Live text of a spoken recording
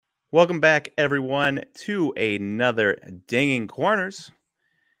Welcome back, everyone, to another Dinging Corners.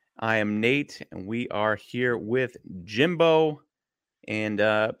 I am Nate, and we are here with Jimbo, and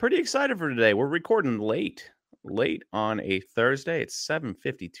pretty excited for today. We're recording late on a Thursday. It's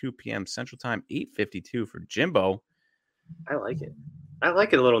 7:52 p.m. Central Time, 8:52 for Jimbo. I like it. I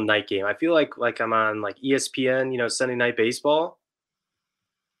like it a little night game. I feel like I'm on like ESPN, Sunday Night Baseball.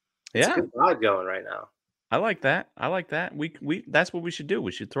 It's a Yeah, good vibe going right now. I like that. I like that. We that's what we should do.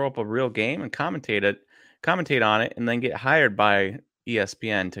 We should throw up a real game and commentate on it, and then get hired by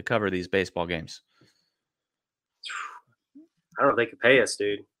ESPN to cover these baseball games. I don't know if they could pay us,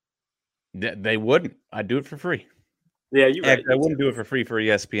 dude. They wouldn't. I'd do it for free. Yeah, you're right. Actually, I wouldn't do it for free for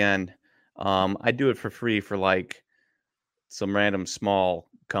ESPN. I'd do it for free for like some random small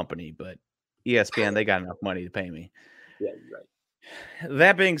company, but ESPN, they got enough money to pay me. Yeah, you're right.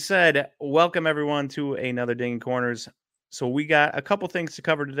 That being said, welcome everyone to another Dinging Corners. So we got a couple things to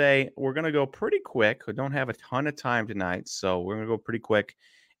cover today. We're going to go pretty quick. We don't have a ton of time tonight, so we're going to go pretty quick.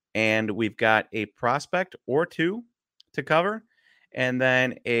 And we've got a prospect or two to cover. And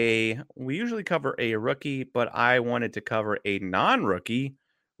then we usually cover a rookie, but I wanted to cover a non-rookie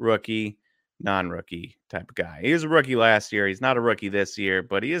type of guy. He was a rookie last year. He's not a rookie this year,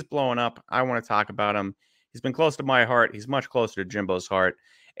 but he is blowing up. I want to talk about him. He's been close to my heart. He's much closer to Jimbo's heart.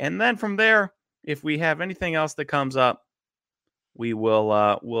 And then from there, if we have anything else that comes up, we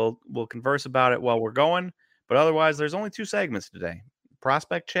will we'll converse about it while we're going. But otherwise, there's only two segments today: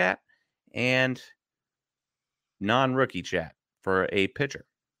 prospect chat and non-rookie chat for a pitcher.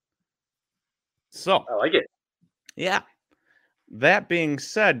 So I like it. Yeah. That being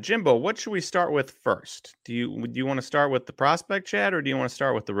said, Jimbo, what should we start with first? Do you want to start with the prospect chat, or do you want to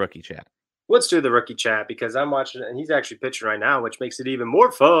start with the rookie chat? Let's do the rookie chat because I'm watching it and he's actually pitching right now, which makes it even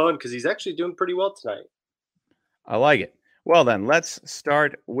more fun because he's actually doing pretty well tonight. I like it. Well, then let's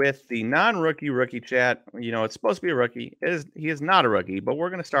start with the non-rookie chat. It's supposed to be a rookie. He is not a rookie, but we're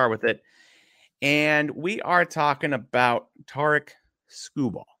going to start with it. And we are talking about Tarik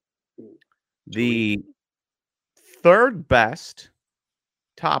Skubal, the third best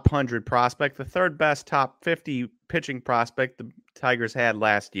top 100 prospect, the third best top 50 pitching prospect the Tigers had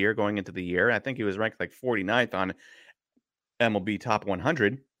last year going into the year. I think he was ranked like 49th on MLB Top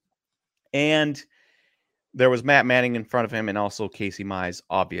 100. And there was Matt Manning in front of him and also Casey Mize,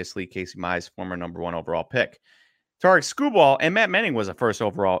 obviously. Casey Mize, former number 1 overall pick. Tarik Skubal, and Matt Manning was a first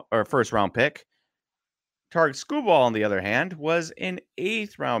round pick. Tarik Skubal, on the other hand, was an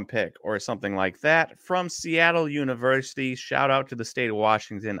 8th round pick or something like that from Seattle University. Shout out to the state of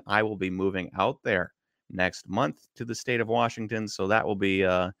Washington. I will be moving out there next month to the state of Washington, so that will be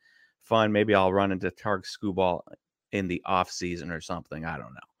fun. Maybe I'll run into Tarik Skubal in the off season or something. I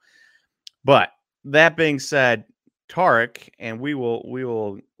don't know. But that being said, Tarik, and we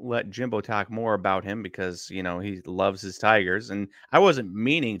will let Jimbo talk more about him because, he loves his Tigers. And I wasn't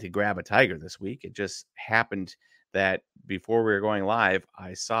meaning to grab a Tiger this week. It just happened that before we were going live,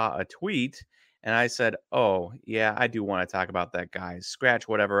 I saw a tweet and I said, oh, yeah, I do want to talk about that guy. Scratch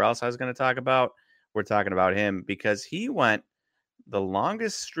whatever else I was going to talk about. We're talking about him because he went the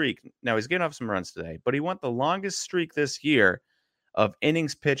longest streak. Now, he's getting off some runs today, but he went the longest streak this year of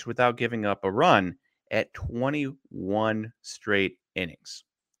innings pitched without giving up a run at 21 straight innings.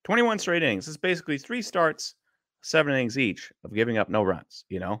 21 straight innings. It's basically 3 starts, 7 innings each of giving up no runs,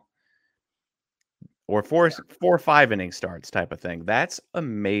 or 4 or 5 inning starts type of thing. That's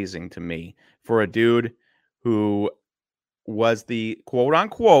amazing to me for a dude who was the quote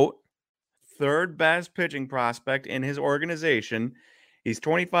unquote third best pitching prospect in his organization. He's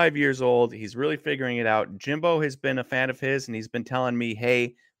 25 years old. He's really figuring it out. Jimbo has been a fan of his, and he's been telling me,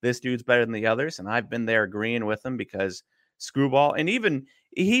 hey, this dude's better than the others. And I've been there agreeing with him because Skubal, and even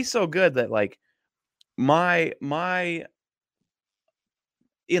he's so good that like my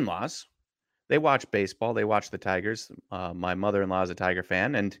in-laws, they watch baseball. They watch the Tigers. My mother-in-law is a Tiger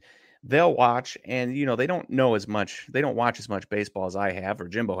fan, and they'll watch, and they don't know as much. They don't watch as much baseball as I have or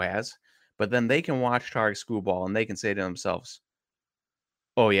Jimbo has, but then they can watch Tarik Skubal and they can say to themselves,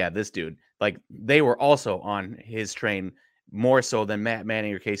 oh yeah, this dude, like they were also on his train more so than Matt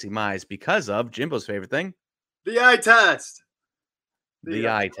Manning or Casey Mize because of Jimbo's favorite thing. The eye test. The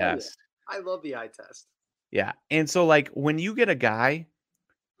eye test. I love the eye test. Yeah. And so like when you get a guy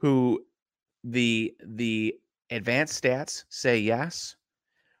who the advanced stats say yes,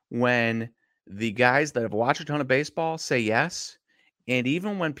 when the guys that have watched a ton of baseball say yes, and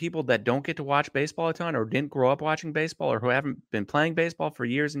even when people that don't get to watch baseball a ton or didn't grow up watching baseball or who haven't been playing baseball for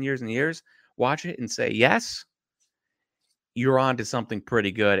years and years and years watch it and say yes, you're on to something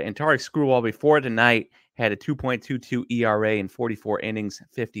pretty good. And Tarik Skubal before tonight had a 2.22 ERA in 44 innings,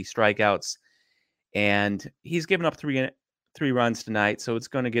 50 strikeouts, and he's given up three runs tonight, so it's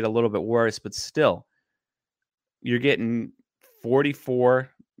going to get a little bit worse, but still, you're getting 44,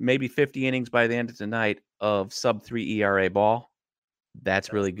 maybe 50 innings by the end of tonight of sub-3 ERA ball.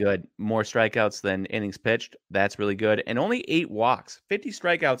 That's really good. More strikeouts than innings pitched. That's really good. And only 8 walks. 50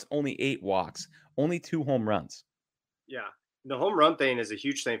 strikeouts, only 8 walks. Only 2 home runs. Yeah. The home run thing is a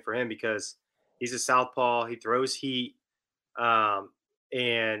huge thing for him because he's a southpaw. He throws heat.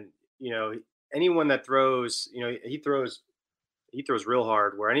 And, anyone that throws, he throws real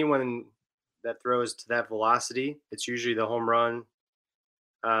hard, where anyone that throws to that velocity, it's usually the home run.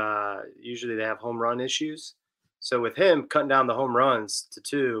 Usually they have home run issues. So with him, cutting down the home runs to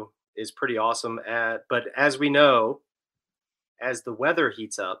 2 is pretty awesome. But as we know, as the weather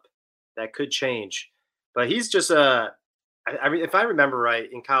heats up, that could change. But he's just I mean, if I remember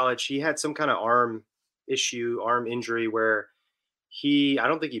right, in college, he had some kind of arm injury where I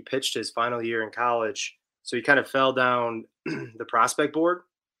don't think he pitched his final year in college. So he kind of fell down the prospect board.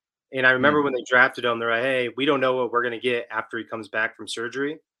 And I remember when they drafted him, they're like, hey, we don't know what we're going to get after he comes back from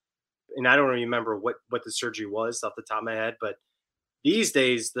surgery. And I don't remember what the surgery was off the top of my head. But these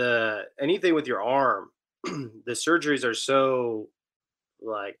days, anything with your arm, the surgeries are so,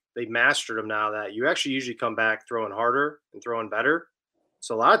 like, they mastered them now that you actually usually come back throwing harder and throwing better.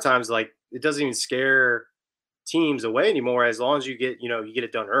 So a lot of times, like, it doesn't even scare teams away anymore as long as you get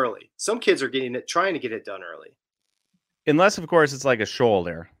it done early. Some kids are trying to get it done early. Unless, of course, it's like a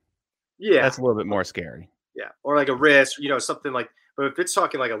shoulder. Yeah. That's a little bit more scary. Yeah. Or like a wrist, something like, but if it's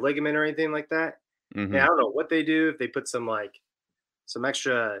talking like a ligament or anything like that, yeah, I don't know what they do. If they put some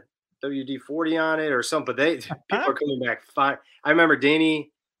extra WD-40 on it or something, but people are coming back fine. I remember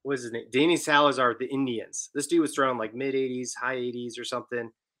what's his name? Danny Salazar of the Indians. This dude was throwing like mid 80s, high 80s or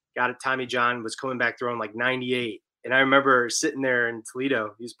something. Got it. Tommy John was coming back throwing like 98. And I remember sitting there in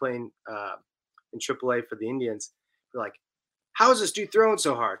Toledo. He was playing in AAA for the Indians. We're like, how is this dude throwing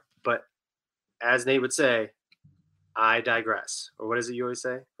so hard? But as Nate would say, I digress. Or what is it you always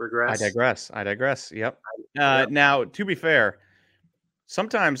say? Regress? I digress. Yep. Now, to be fair,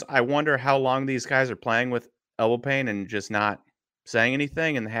 sometimes I wonder how long these guys are playing with elbow pain and just not saying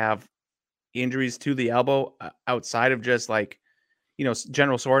anything and have injuries to the elbow outside of just like,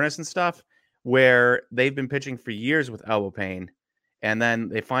 general soreness and stuff, where they've been pitching for years with elbow pain and then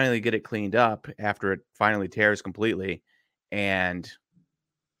they finally get it cleaned up after it finally tears completely and,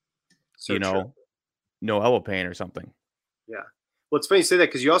 no elbow pain or something. Yeah. Well, it's funny you say that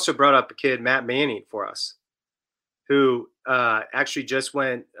because you also brought up a kid, Matt Manning, for us, who actually just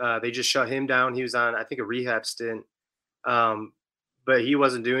went, they just shut him down. He was on, I think, a rehab stint, but he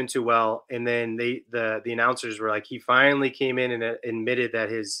wasn't doing too well. And then the announcers were like, he finally came in and admitted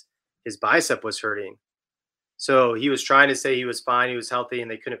that his bicep was hurting. So he was trying to say he was fine, he was healthy, and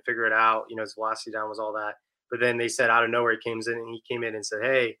they couldn't figure it out. His velocity down was all that. But then they said out of nowhere, he came in and said,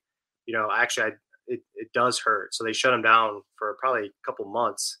 hey, actually, it does hurt. So they shut him down for probably a couple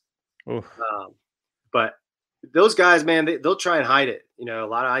months. But those guys, man, they'll try and hide it. A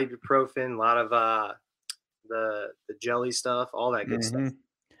lot of ibuprofen, a lot of the jelly stuff, all that good stuff.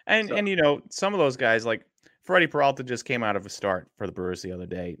 And some of those guys, like Freddie Peralta, just came out of a start for the Brewers the other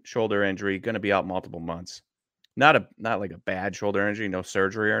day. Shoulder injury, going to be out multiple months. Not like a bad shoulder injury, no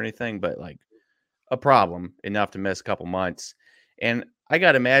surgery or anything, but like a problem enough to miss a couple months. And I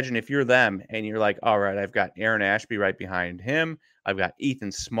got to imagine if you're them and you're like, all right, I've got Aaron Ashby right behind him. I've got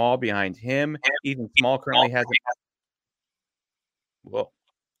Ethan Small behind him. Ethan Small currently has Whoa,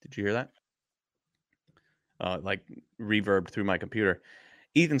 did you hear that? Like reverb through my computer.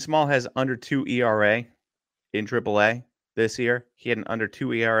 Ethan Small has under 2 ERA in AAA this year. He had an under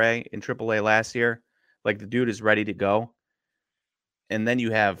 2 ERA in AAA last year. Like, the dude is ready to go. And then you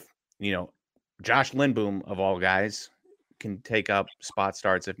have, Josh Lindboom, of all guys, can take up spot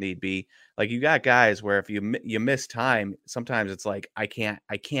starts if need be. Like, you got guys where if you miss time, sometimes it's like, I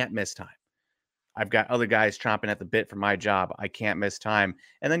can't miss time. I've got other guys chomping at the bit for my job. I can't miss time.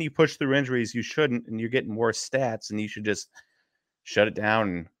 And then you push through injuries you shouldn't, and you're getting worse stats, and you should just shut it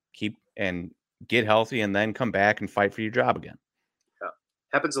down and get healthy and then come back and fight for your job again. Yeah.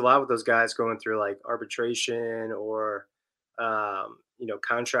 Happens a lot with those guys going through like arbitration or,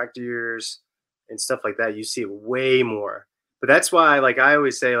 contract years and stuff like that. You see it way more. But that's why, like I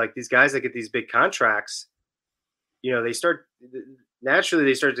always say, like these guys that get these big contracts, they start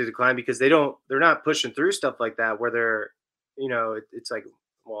to decline because they're not pushing through stuff like that where they're, it's like,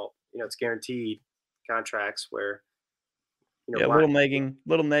 well, it's guaranteed contracts where, little nagging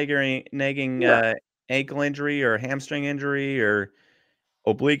ankle injury or hamstring injury or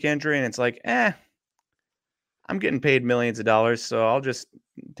oblique injury. And it's like, I'm getting paid millions of dollars, so I'll just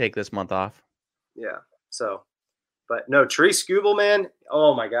take this month off. Yeah. So, but no, Tariq Skubal, man.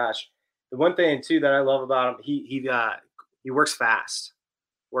 Oh my gosh. The one thing too that I love about him, he works fast,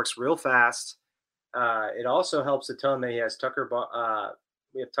 works real fast. It also helps a ton that he has Tucker.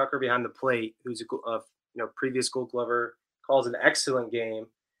 We have Tucker behind the plate, who's a previous Gold Glover, calls an excellent game,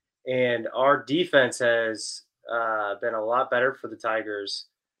 and our defense has been a lot better for the Tigers.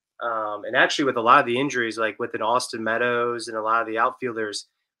 And actually, with a lot of the injuries, like with an Austin Meadows and a lot of the outfielders,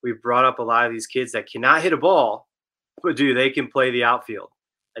 we've brought up a lot of these kids that cannot hit a ball, but they can play the outfield.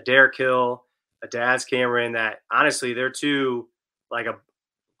 A Derek Hill, a Daz Cameron, that honestly, they're two like a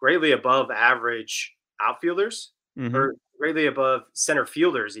greatly above average outfielders or greatly above center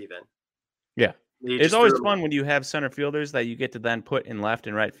fielders even. Yeah. It's always fun when you have center fielders that you get to then put in left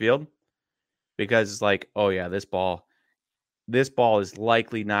and right field, because it's like, oh yeah, this ball is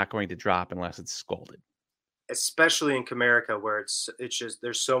likely not going to drop unless it's scolded. Especially in Comerica, where it's just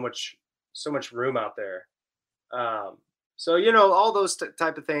there's so much room out there. So all those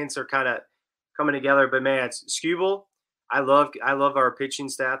type of things are kind of coming together. But man, it's Skubal. I love our pitching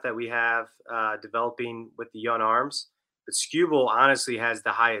staff that we have developing with the young arms. But Skubal honestly has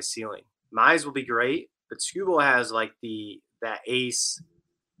the highest ceiling. Mize will be great, but Skubal has like that ace,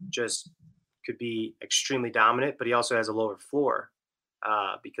 just could be extremely dominant, but he also has a lower floor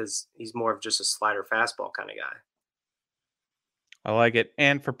because he's more of just a slider fastball kind of guy. I like it.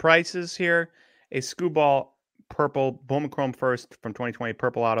 And for prices here, a Skubal purple Bowman Chrome first from 2020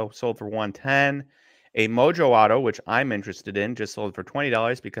 purple auto sold for $110. A Mojo auto, which I'm interested in, just sold for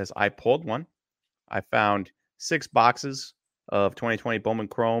 $20 because I pulled one. I found 6 boxes of 2020 Bowman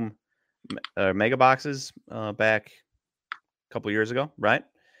Chrome mega boxes back a couple years ago, right?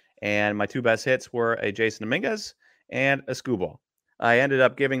 And my 2 best hits were a Jason Dominguez and a Skubal. I ended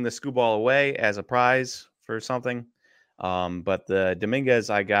up giving the Skubal away as a prize for something. But the Dominguez,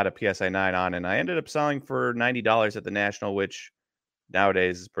 I got a PSA 9 on, and I ended up selling for $90 at the National, which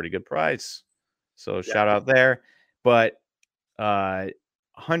nowadays is a pretty good price. So shout out there. But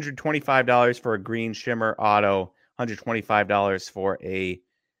 $125 for a green shimmer auto, $125 for a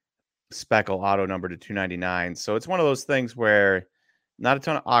speckle auto number to $299. So it's one of those things where not a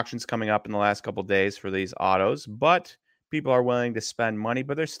ton of auctions coming up in the last couple of days for these autos, but people are willing to spend money,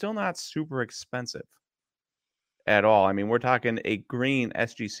 but they're still not super expensive at all. I mean, we're talking a green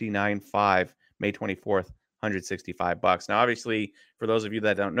SGC 9.5 May 24th, $165. Now, obviously, for those of you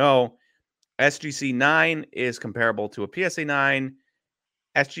that don't know, SGC 9 is comparable to a PSA 9.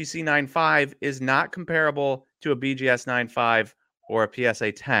 SGC 9.5 is not comparable to a BGS 9.5 or a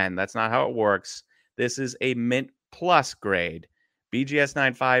PSA 10. That's not how it works. This is a Mint Plus grade. BGS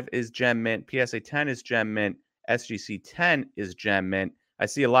 9.5 is Gem Mint. PSA 10 is Gem Mint. SGC 10 is Gem Mint. I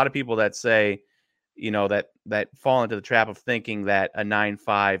see a lot of people that say, that fall into the trap of thinking that a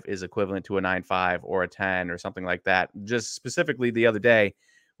 9.5 is equivalent to a 9.5 or a 10 or something like that. Just specifically the other day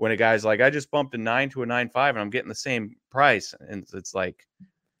when a guy's like, I just bumped a 9 to a 9.5 and I'm getting the same price. And it's like,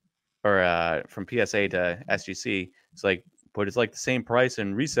 or from PSA to SGC, it's like, but it's like the same price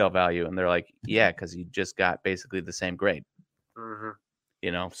and resale value. And they're like, yeah, because you just got basically the same grade.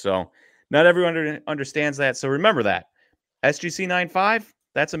 Mm-hmm. So not everyone understands that. So remember that. SGC 9.5,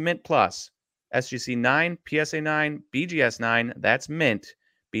 that's a Mint Plus. SGC 9, PSA 9, BGS 9, that's Mint.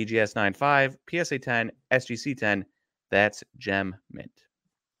 BGS 9.5, PSA 10, SGC 10, that's Gem Mint.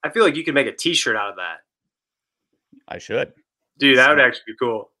 I feel like you could make a t-shirt out of that. I should. Dude, that would actually be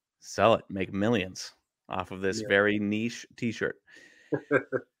cool. Sell it. Make millions off of this very niche t-shirt.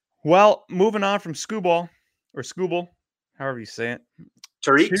 Well, moving on from Skubal, however you say it.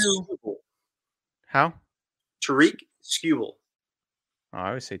 Tariq Skubal. How? Tariq Skubal. Oh, I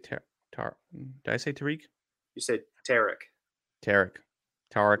always say Did I say Tariq? You said Tarek. Tariq.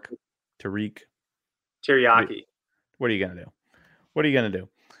 Tariq. Teriyaki. What are you going to do?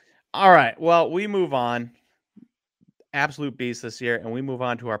 All right. Well, we move on. Absolute beast this year, and we move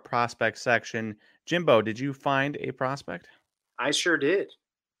on to our prospect section. Jimbo, did you find a prospect? I sure did.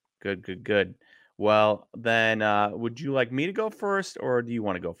 Good. Well, then would you like me to go first, or do you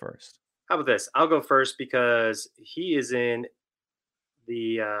want to go first? How about this? I'll go first because he is in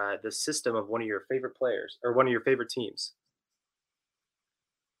the system of one of your favorite players or one of your favorite teams.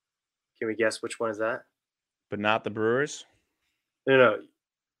 Can we guess which one is that? But not the Brewers? No.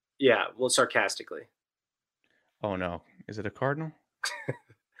 Yeah, well, sarcastically. Oh, no. Is it a Cardinal?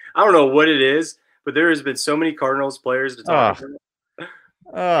 I don't know what it is, but there has been so many Cardinals players to talk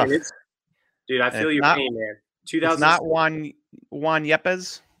about. Dude, I feel your pain, man. It's not Juan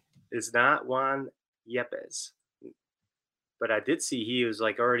Yepes? It's not Juan Yepes. but I did see he was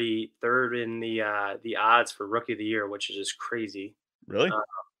like already third in the odds for rookie of the year, which is just crazy. Really? Uh,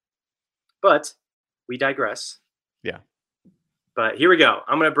 but we digress. Yeah. But here we go.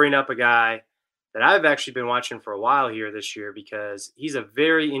 I'm going to bring up a guy that I've actually been watching for a while here this year because he's a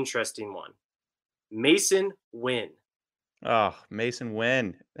very interesting one. Mason Wynn. Oh, Mason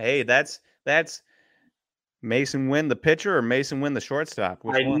Wynn. Hey, that's Mason Wynn the pitcher or Mason Wynn the shortstop?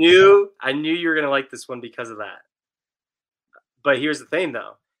 Which I one? knew you were going to like this one because of that. But here's the thing,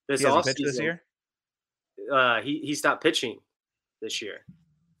 though. He This hasn't off pitched this season, year? he stopped pitching this year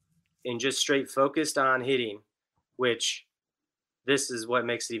and just straight focused on hitting, which this is what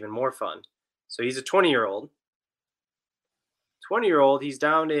makes it even more fun. So he's a 20-year-old. 20-year-old. He's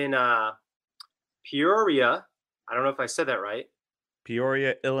down in Peoria. I don't know if I said that right.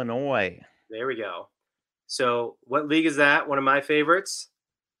 Peoria, Illinois. There we go. So what league is that? One of my favorites.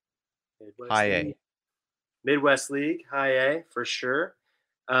 High A. Midwest League, High A for sure.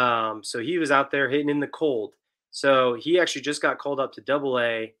 So he was out there hitting in the cold. So he actually just got called up to Double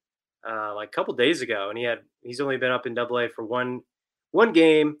A like a couple days ago, and he's only been up in Double A for one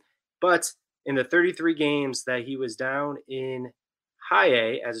game. But in the 33 games that he was down in High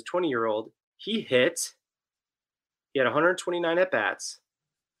A as a 20-year-old, he had 129 at bats.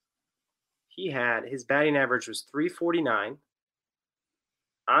 His batting average was 349,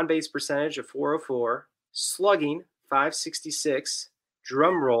 on base percentage of 404, slugging 566,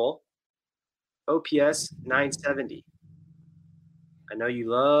 drum roll, OPS 970. I know you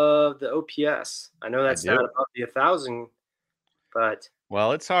love the OPS. I know that's not above the 1,000, but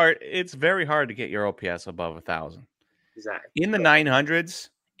well, it's hard. It's very hard to get your OPS above 1,000. Exactly. In the 900s,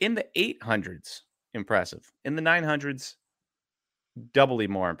 in the 800s, impressive. In the 900s, doubly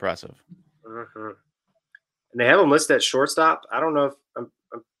more impressive. Mm-hmm. And they have him listed at shortstop. I don't know if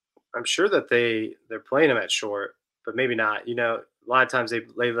I'm sure that they're playing him at short, but maybe not. You know, a lot of times they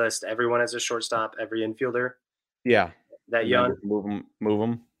list everyone as a shortstop, every infielder. Yeah, that young. Move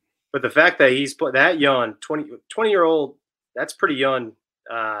him. But the fact that he's that young, 20-year-old, that's pretty young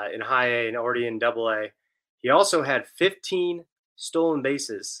in High A and already in Double A. He also had 15 stolen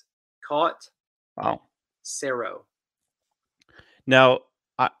bases caught. Wow. Cerro. Now,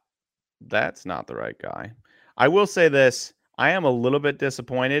 that's not the right guy. I will say this. I am a little bit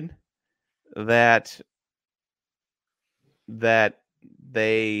disappointed that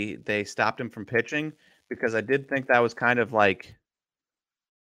they stopped him from pitching, because I did think that was kind of like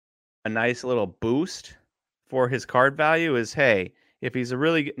a nice little boost for his card value. Is, hey, if he's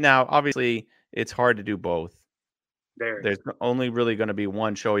now obviously it's hard to do both. There's only really going to be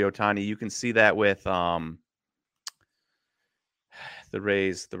one Shohei Ohtani. You can see that with the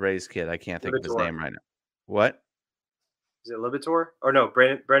Rays kid. I can't think of his name right now. What? Is it Libator? Or no,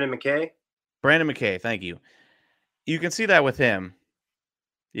 Brandon McKay? Brandon McKay, thank you. You can see that with him.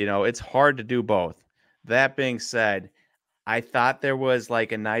 You know, it's hard to do both. That being said, I thought there was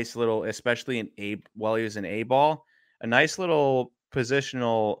like a nice little, especially while he was in A-ball, a nice little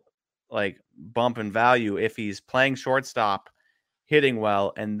positional like bump in value if he's playing shortstop, hitting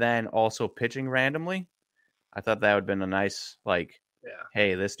well, and then also pitching randomly. I thought that would have been a nice, like,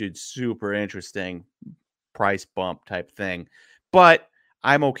 hey, this dude's super interesting, price bump type thing. But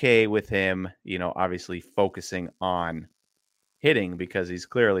I'm okay with him, you know, obviously focusing on hitting, because he's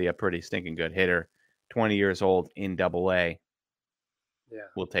clearly a pretty stinking good hitter. 20 years old in Double A. Yeah.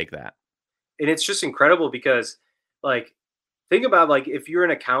 We'll take that. And it's just incredible because, like, think about, like, if you're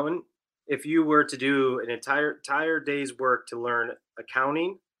an accountant, if you were to do an entire day's work to learn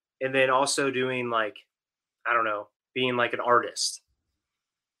accounting, and then also doing, like, I don't know, being like an artist,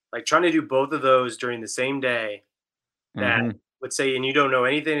 like trying to do both of those during the same day, that let's say, and you don't know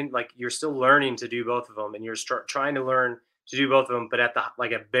anything, like you're still learning to do both of them, and you're trying to learn to do both of them, but at the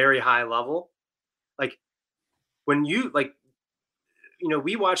like a very high level. Like when you like, you know,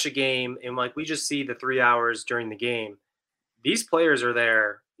 we watch a game and like we just see the 3 hours during the game. These players are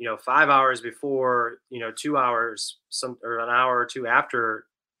there, you know, 5 hours before, you know, 2 hours, or an hour or two after,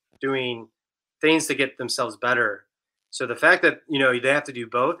 doing things to get themselves better. So the fact that, you know, they have to do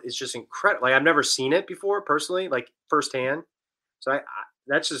both is just incredible. Like I've never seen it before personally, like firsthand. So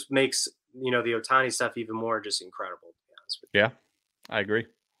that just makes, you know, the Ohtani stuff even more just incredible, to be honest with you. Yeah, I agree.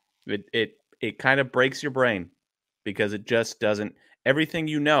 It kind of breaks your brain, because it just doesn't. Everything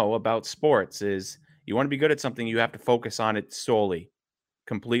you know about sports is, you want to be good at something, you have to focus on it solely,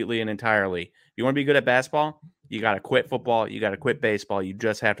 completely and entirely. If you want to be good at basketball, you got to quit football, you got to quit baseball, you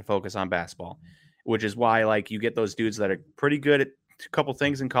just have to focus on basketball. Which is why, like, you get those dudes that are pretty good at a couple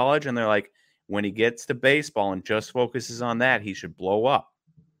things in college, and they're like, when he gets to baseball and just focuses on that, he should blow up.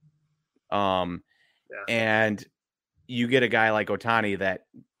 And you get a guy like Otani that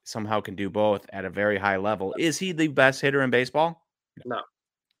somehow can do both at a very high level. Is he the best hitter in baseball? No,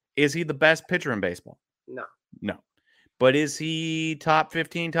 Is he the best pitcher in baseball? no. No. But is he top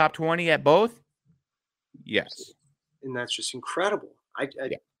 15, top 20 at both? Yes. And that's just incredible.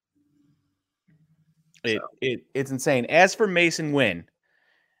 Yeah. So. It's insane. As for Mason Wynn,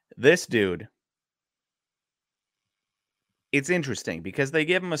 this dude, it's interesting because they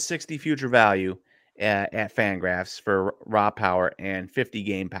give him a 60 future value at Fangraphs for raw power and 50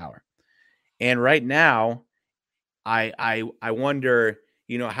 game power. And right now, I wonder,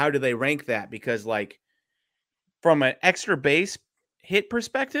 how do they rank that? Because like from an extra base hit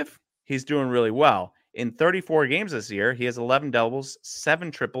perspective, he's doing really well. In 34 games this year, he has 11 doubles,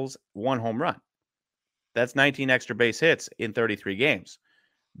 7 triples, 1 home run. That's 19 extra base hits in 33 games.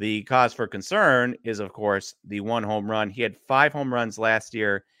 The cause for concern is, of course, the 1 home run. He had 5 home runs last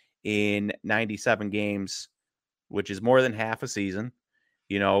year in 97 games, which is more than half a season.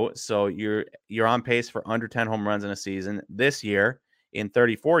 So you're on pace for under 10 home runs in a season this year in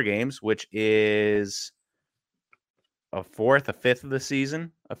 34 games, which is a fifth of the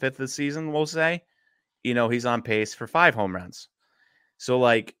season, we'll say. He's on pace for 5 home runs. So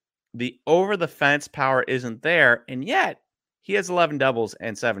like the over the fence power isn't there, and yet he has 11 doubles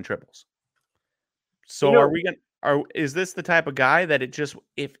and 7 triples. So is this the type of guy that it just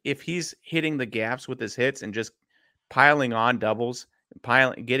if he's hitting the gaps with his hits and just piling on doubles,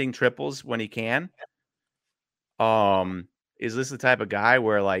 getting triples when he can? Is this the type of guy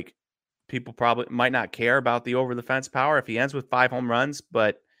where like people probably might not care about the over the fence power if he ends with 5 home runs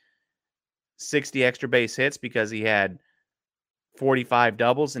but 60 extra base hits because he had 45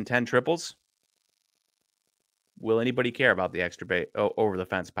 doubles and 10 triples? Will anybody care about the extra over the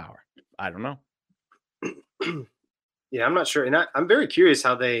fence power? I don't know. Yeah, I'm not sure, and I'm very curious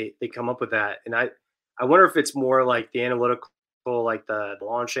how they come up with that, and I wonder if it's more like the analytical, like the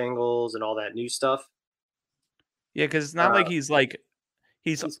launch angles and all that new stuff. Yeah, because it's not like he's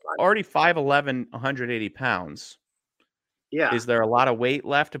already 5'11", 180 pounds. Yeah. Is there a lot of weight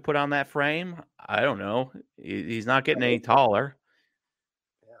left to put on that frame? I don't know. He's not getting any taller.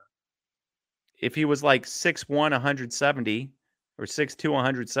 Yeah. If he was like 6'1", 170 or 6'2",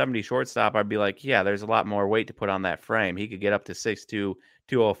 170 shortstop, I'd be like, yeah, there's a lot more weight to put on that frame. He could get up to 6'2",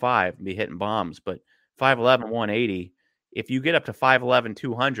 205 and be hitting bombs. But 5'11", 180, if you get up to 5'11",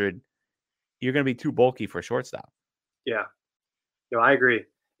 200, you're going to be too bulky for a shortstop. Yeah. No, I agree.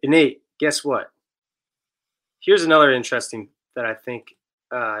 And Nate, guess what? Here's another interesting fact that I think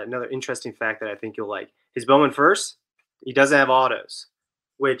you'll like. His Bowman first, he doesn't have autos,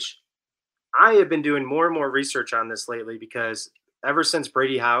 which I have been doing more and more research on this lately because ever since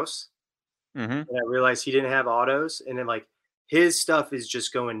Brady House, and I realized he didn't have autos, and then like his stuff is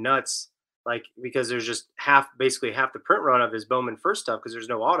just going nuts, like because there's just basically half the print run of his Bowman first stuff because there's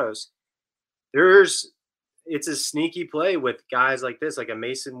no autos. It's a sneaky play with guys like this, like a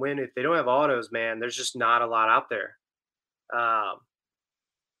Mason Wynn. If they don't have autos, man, there's just not a lot out there. I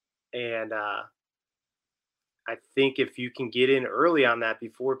think if you can get in early on that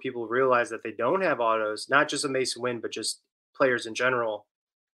before people realize that they don't have autos, not just a Mason Wynn, but just players in general,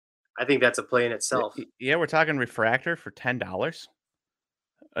 I think that's a play in itself. Yeah, we're talking refractor for $10.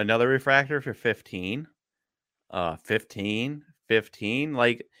 Another refractor for 15. 15.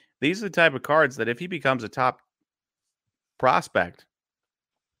 Like, these are the type of cards that if he becomes a top prospect,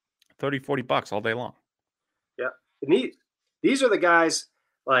 $30-$40 all day long. Yeah. And these are the guys,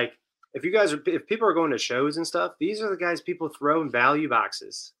 like, if people are going to shows and stuff, these are the guys people throw in value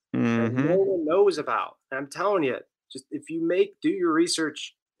boxes that no one knows about. And I'm telling you, just if you do your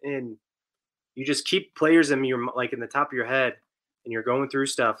research and you just keep players in your, like, in the top of your head and you're going through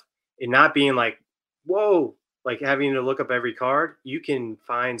stuff and not being like, whoa, like having to look up every card, you can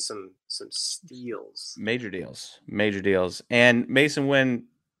find some steals. Major deals. And Mason Wynn,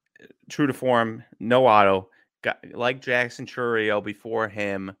 true to form, no auto. Like Jackson Chourio before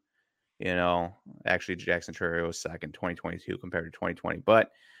him, actually Jackson Chourio was second, 2022 compared to 2020. But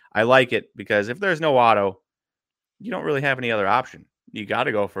I like it because if there's no auto, you don't really have any other option. You got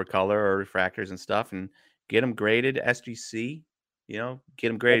to go for color or refractors and stuff and get them graded SGC, get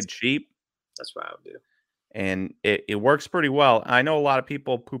them graded cheap. That's what I would do. And it works pretty well. I know a lot of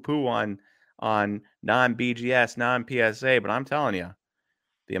people poo-poo on non-BGS, non-PSA, but I'm telling you,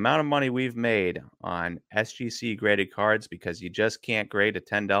 the amount of money we've made on SGC graded cards because you just can't grade a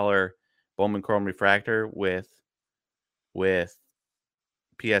 $10 Bowman Chrome refractor with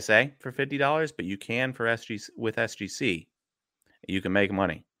PSA for $50, but you can with SGC. You can make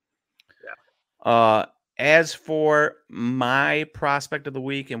money. Yeah. As for my prospect of the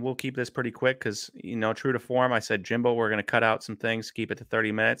week, and we'll keep this pretty quick because, true to form, I said, Jimbo, we're going to cut out some things, keep it to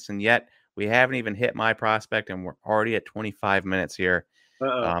 30 minutes. And yet we haven't even hit my prospect, and we're already at 25 minutes here.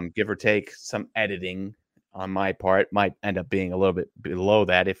 Give or take some editing on my part. Might end up being a little bit below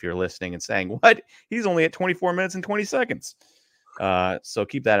that if you're listening and saying, what? He's only at 24 minutes and 20 seconds. So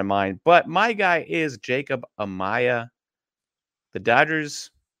keep that in mind. But my guy is Jacob Amaya. The Dodgers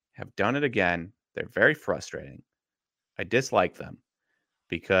have done it again. They're very frustrating. I dislike them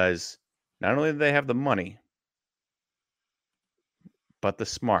because not only do they have the money, but the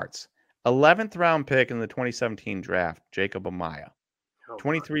smarts. 11th round pick in the 2017 draft, Jacob Amaya,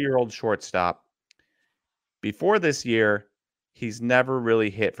 23-year-old shortstop. Before this year, he's never really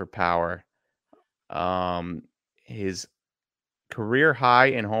hit for power. His career high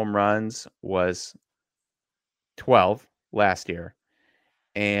in home runs was 12 last year.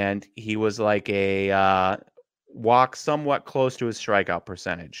 And he was like a walk somewhat close to his strikeout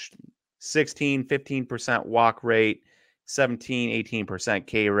percentage. 16, 15% walk rate, 17, 18%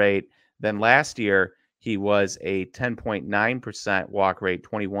 K rate. Then last year, he was a 10.9% walk rate,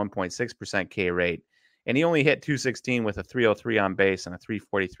 21.6% K rate. And he only hit 216 with a 303 on base and a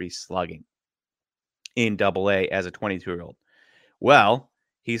 343 slugging in Double-A as a 22-year-old. Well,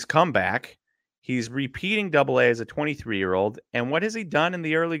 he's come back. He's repeating Double-A as a 23-year-old. And what has he done in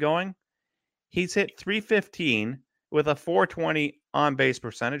the early going? He's hit 315 with a 420 on-base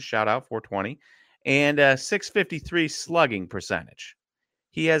percentage, shout out 420, and a 653 slugging percentage.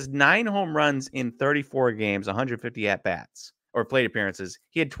 He has 9 home runs in 34 games, 150 at-bats, or plate appearances.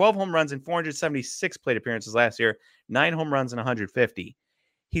 He had 12 home runs in 476 plate appearances last year, 9 home runs in 150.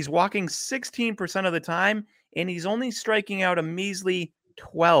 He's walking 16% of the time, and he's only striking out a measly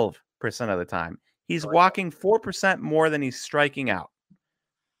 12% of the time. He's walking 4% more than he's striking out.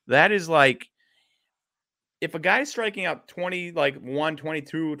 That is like, if a guy's striking out 21,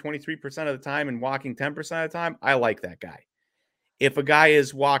 22, 23% of the time and walking 10% of the time, I like that guy. If a guy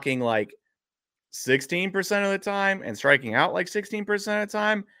is walking like 16% of the time and striking out like 16% of the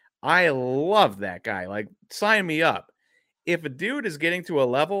time, I love that guy. Like, sign me up. If a dude is getting to a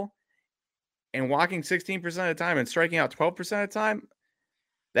level and walking 16% of the time and striking out 12% of the time,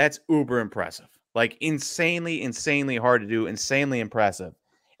 that's uber impressive. Like, insanely, insanely hard to do, insanely impressive.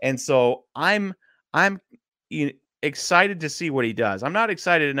 And so I'm excited to see what he does. I'm not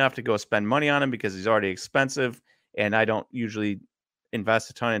excited enough to go spend money on him because he's already expensive, and I don't usually invest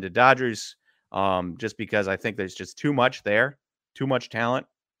a ton into Dodgers just because I think there's just too much there, too much talent.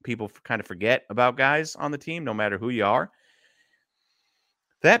 People kind of forget about guys on the team, no matter who you are.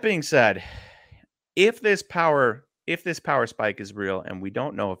 That being said, if this power spike is real, and we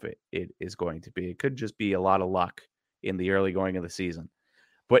don't know if it is going to be, it could just be a lot of luck in the early going of the season.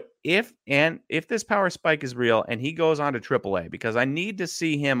 But if this power spike is real and he goes on to AAA, because I need to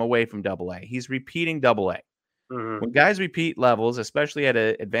see him away from AA. He's repeating AA. Mm-hmm. When guys repeat levels, especially at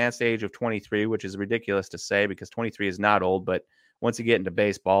an advanced age of 23, which is ridiculous to say because 23 is not old, but once you get into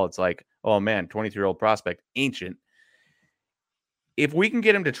baseball, it's like, oh man, 23-year-old prospect, ancient. If we can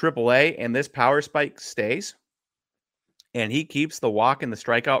get him to AAA and this power spike stays and he keeps the walk and the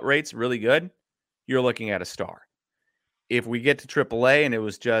strikeout rates really good, you're looking at a star. If we get to AAA and it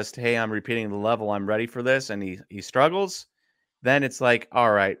was just, hey, I'm repeating the level, I'm ready for this, and he struggles, then it's like,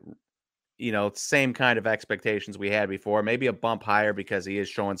 all right, same kind of expectations we had before, maybe a bump higher because he is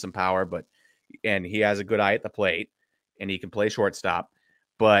showing some power, and he has a good eye at the plate and he can play shortstop.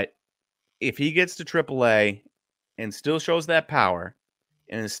 But if he gets to AAA and still shows that power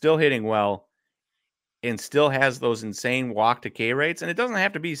and is still hitting well and still has those insane walk to K rates, and it doesn't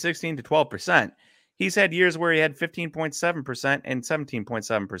have to be 16 to 12%. He's had years where he had 15.7% and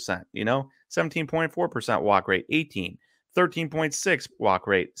 17.7%, 17.4% walk rate, 18, 13.6 walk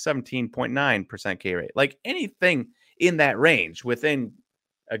rate, 17.9% K rate. Like, anything in that range within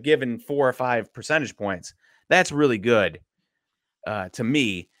a given 4 or 5 percentage points, that's really good to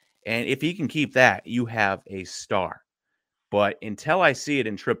me. And if he can keep that, you have a star. But until I see it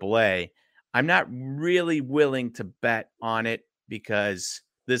in AAA, I'm not really willing to bet on it because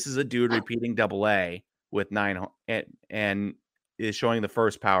this is a dude repeating AA with 9 and is showing the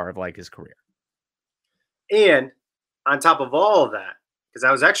first power of like his career. And on top of all of that, because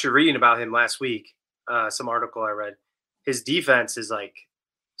I was actually reading about him last week, some article I read, his defense is like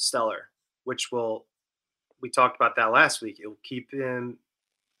stellar, which we talked about that last week. It will keep him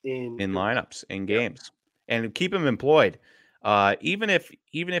in lineups, in games, and keep him employed. Even if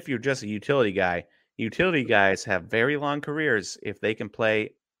you're just a utility guy, utility guys have very long careers if they can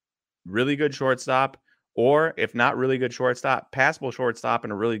play really good shortstop, or if not really good shortstop, passable shortstop,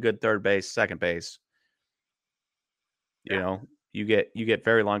 and a really good third base, second base. You know, you get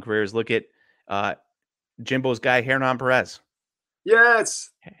very long careers. Look at Jimbo's guy, Hernan Perez. Yes.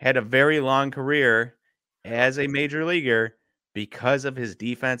 Had a very long career as a major leaguer because of his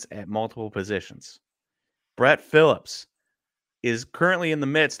defense at multiple positions. Brett Phillips is currently in the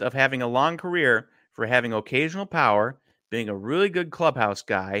midst of having a long career for having occasional power, being a really good clubhouse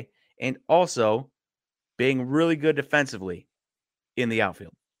guy, and also being really good defensively in the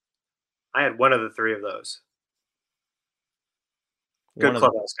outfield. I had one of the three of those. Good One of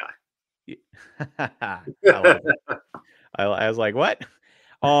clubhouse guy. I like it. I was like, what?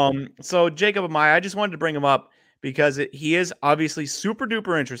 So Jacob Amaya, I just wanted to bring him up because he is obviously super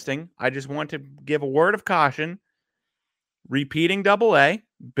duper interesting. I just want to give a word of caution. Repeating double A,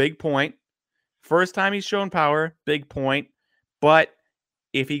 big point. First time he's shown power, big point. But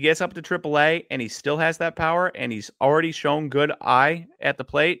if he gets up to triple A and he still has that power and he's already shown good eye at the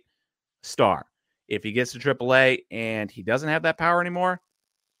plate, star. If he gets to triple A and he doesn't have that power anymore,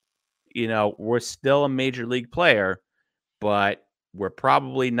 we're still a major league player, but we're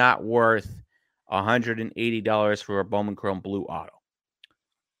probably not worth $180 for a Bowman Chrome Blue auto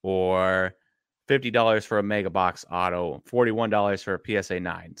or $50 for a Mega Box auto, $41 for a PSA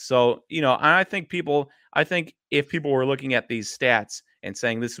 9. So, I think if people were looking at these stats and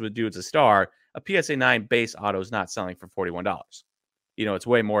saying this would do as a star, a PSA 9 base auto is not selling for $41. It's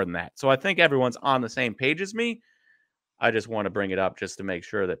way more than that. So I think everyone's on the same page as me. I just want to bring it up just to make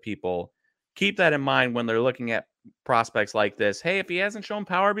sure that people keep that in mind when they're looking at prospects like this. Hey, if he hasn't shown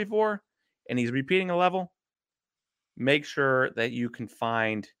power before and he's repeating a level, make sure that you can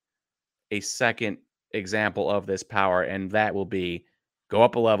find a second example of this power, and that will be go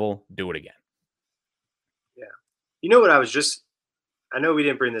up a level, do it again. Yeah. You know what I know we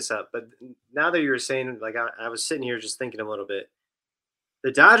didn't bring this up, but now that you're saying, like, I was sitting here just thinking a little bit.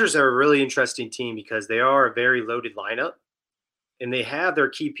 The Dodgers are a really interesting team because they are a very loaded lineup and they have their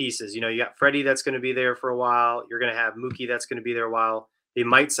key pieces. You got Freddie that's going to be there for a while. You're going to have Mookie that's going to be there a while. They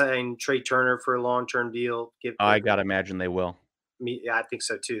might sign Trey Turner for a long-term deal. I got to imagine they will. Yeah, I think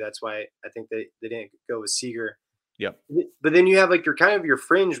so too. That's why I think they didn't go with Seager. Yep. But then you have like your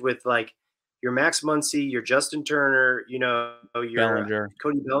fringe with like your Max Muncy, your Justin Turner, your Bellinger.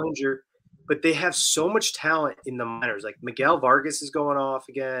 Cody Bellinger. But they have so much talent in the minors. Like Miguel Vargas is going off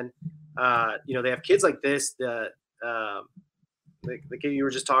again. They have kids like this. The kid you were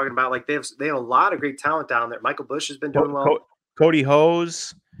just talking about. Like they have a lot of great talent down there. Michael Busch has been doing well. Cody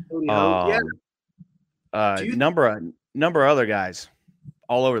Hose. Yeah. Number of other guys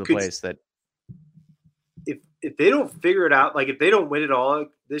all over the place that if they don't figure it out, like if they don't win it all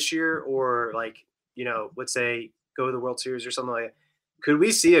this year, or like let's say go to the World Series or something like that, could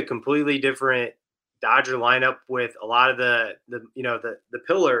we see a completely different Dodger lineup with a lot of the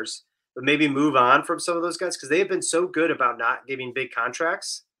pillars, but maybe move on from some of those guys because they have been so good about not giving big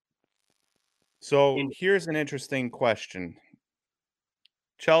contracts? So here's an interesting question.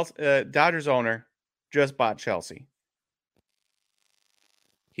 Dodgers owner just bought Chelsea.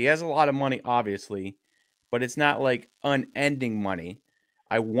 He has a lot of money, obviously, but it's not like unending money.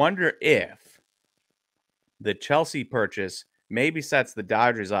 I wonder if the Chelsea purchase maybe sets the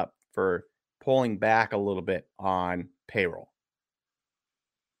Dodgers up for pulling back a little bit on payroll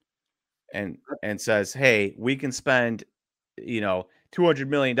and says, hey, we can spend, $200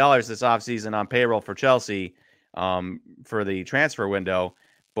 million this offseason on payroll for Chelsea for the transfer window,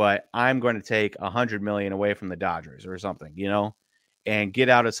 but I'm going to take $100 million away from the Dodgers or something, and get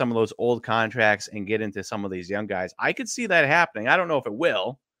out of some of those old contracts and get into some of these young guys. I could see that happening. I don't know if it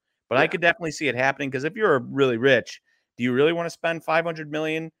will, but I could definitely see it happening because if you're really rich, do you really want to spend $500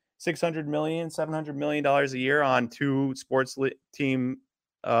 million, $600 million, $700 million a year on two sports team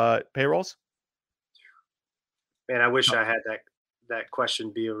payrolls? Man, I wish I had that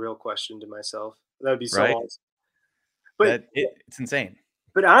question be a real question to myself. That would be so awesome. But it's insane.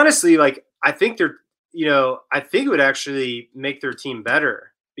 But honestly, like I think I think it would actually make their team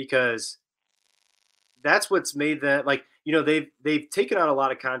better because that's what's made them like, they've taken on a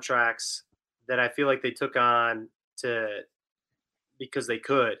lot of contracts that I feel like they took on because they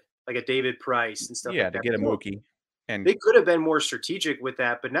could, like a David Price and stuff. Yeah, like to that. Get a Mookie. And they could have been more strategic with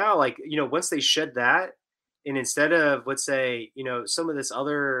that. But now, like, once they shed that, and instead of, let's say, some of this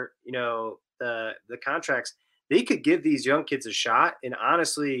other, the contracts, they could give these young kids a shot. And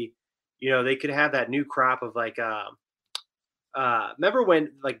honestly, they could have that new crop of like, remember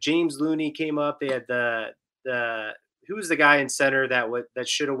when like James Looney came up? They had who was the guy in center that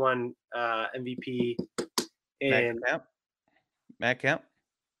should have won MVP? And Matt Kemp.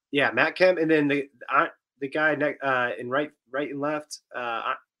 Yeah, Matt Kemp, and then the guy in right and left.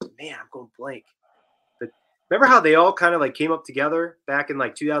 Man, I'm going blank. Remember how they all kind of like came up together back in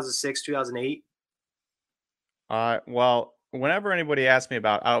like 2006, 2008? Well, whenever anybody asks me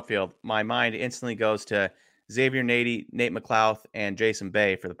about outfield, my mind instantly goes to Xavier Nady, Nate McLouth, and Jason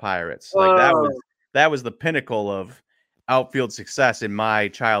Bay for the Pirates. Like Oh, that was the pinnacle of outfield success in my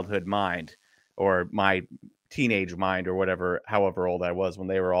childhood mind, or my teenage mind, or whatever, however old I was when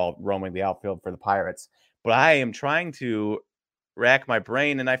they were all roaming the outfield for the Pirates. But I am trying to rack my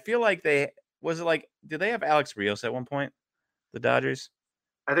brain, and I feel like did they have Alex Rios at one point, the Dodgers?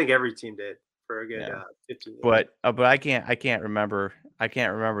 I think every team did for a good Yeah. 15 years. But I can't remember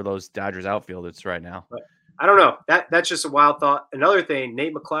those Dodgers outfielders right now. But I don't know. That's just a wild thought. Another thing,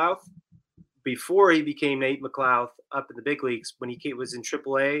 Nate McLouth, before he became Nate McLouth up in the big leagues, when he was in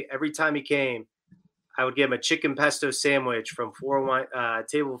AAA, every time he came, I would get him a chicken pesto sandwich from 401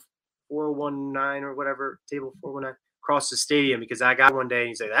 table 419 or whatever, table 419 across the stadium, because I got one day and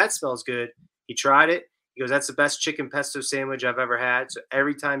he's like, that smells good. He tried it. He goes, that's the best chicken pesto sandwich I've ever had. So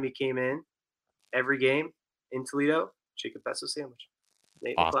every time he came in, every game in Toledo, chicken pesto sandwich.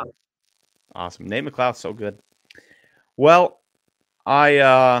 Nate Awesome. McLouth. Awesome. Nate McLouth's so good. Well,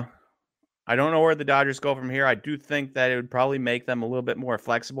 I don't know where the Dodgers go from here. I do think that it would probably make them a little bit more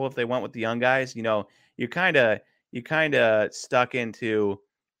flexible if they went with the young guys. You kind of stuck into,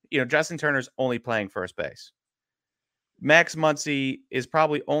 Justin Turner's only playing first base. Max Muncy is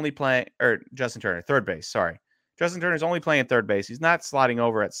probably only playing, or Justin Turner, third base. Sorry. Justin Turner's only playing third base. He's not sliding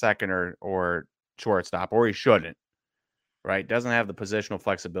over at second or shortstop, or he shouldn't, right? Doesn't have the positional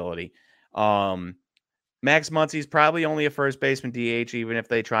flexibility. Max Muncy's probably only a first baseman DH, even if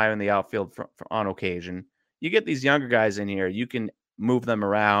they try in the outfield on occasion. You get these younger guys in here, you can move them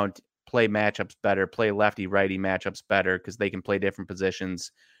around, play matchups better, play lefty-righty matchups better because they can play different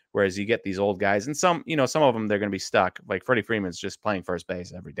positions. Whereas you get these old guys, and some of them, they're going to be stuck. Like Freddie Freeman's just playing first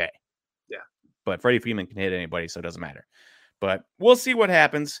base every day. Yeah. But Freddie Freeman can hit anybody, so it doesn't matter. But we'll see what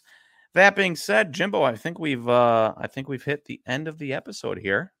happens. That being said, Jimbo, I think we've hit the end of the episode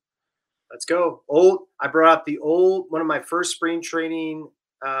here. Let's go. I brought up one of my first spring training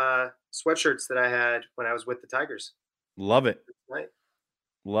sweatshirts that I had when I was with the Tigers. Love it. Right.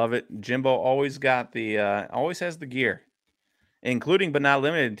 Love it. Jimbo always has the gear, including but not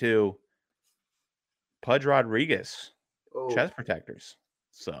limited to Pudge Rodriguez chest protectors.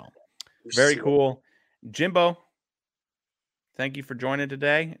 So very cool. Jimbo, thank you for joining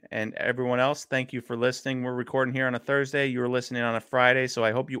today. And everyone else, thank you for listening. We're recording here on a Thursday. You were listening on a Friday. So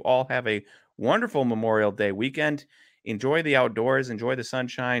I hope you all have a wonderful Memorial Day weekend. Enjoy the outdoors, enjoy the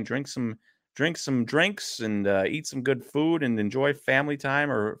sunshine, drink some drinks, and eat some good food, and enjoy family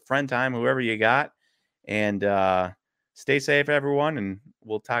time or friend time, whoever you got. And stay safe, everyone. And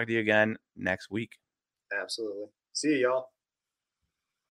we'll talk to you again next week. Absolutely. See you, y'all.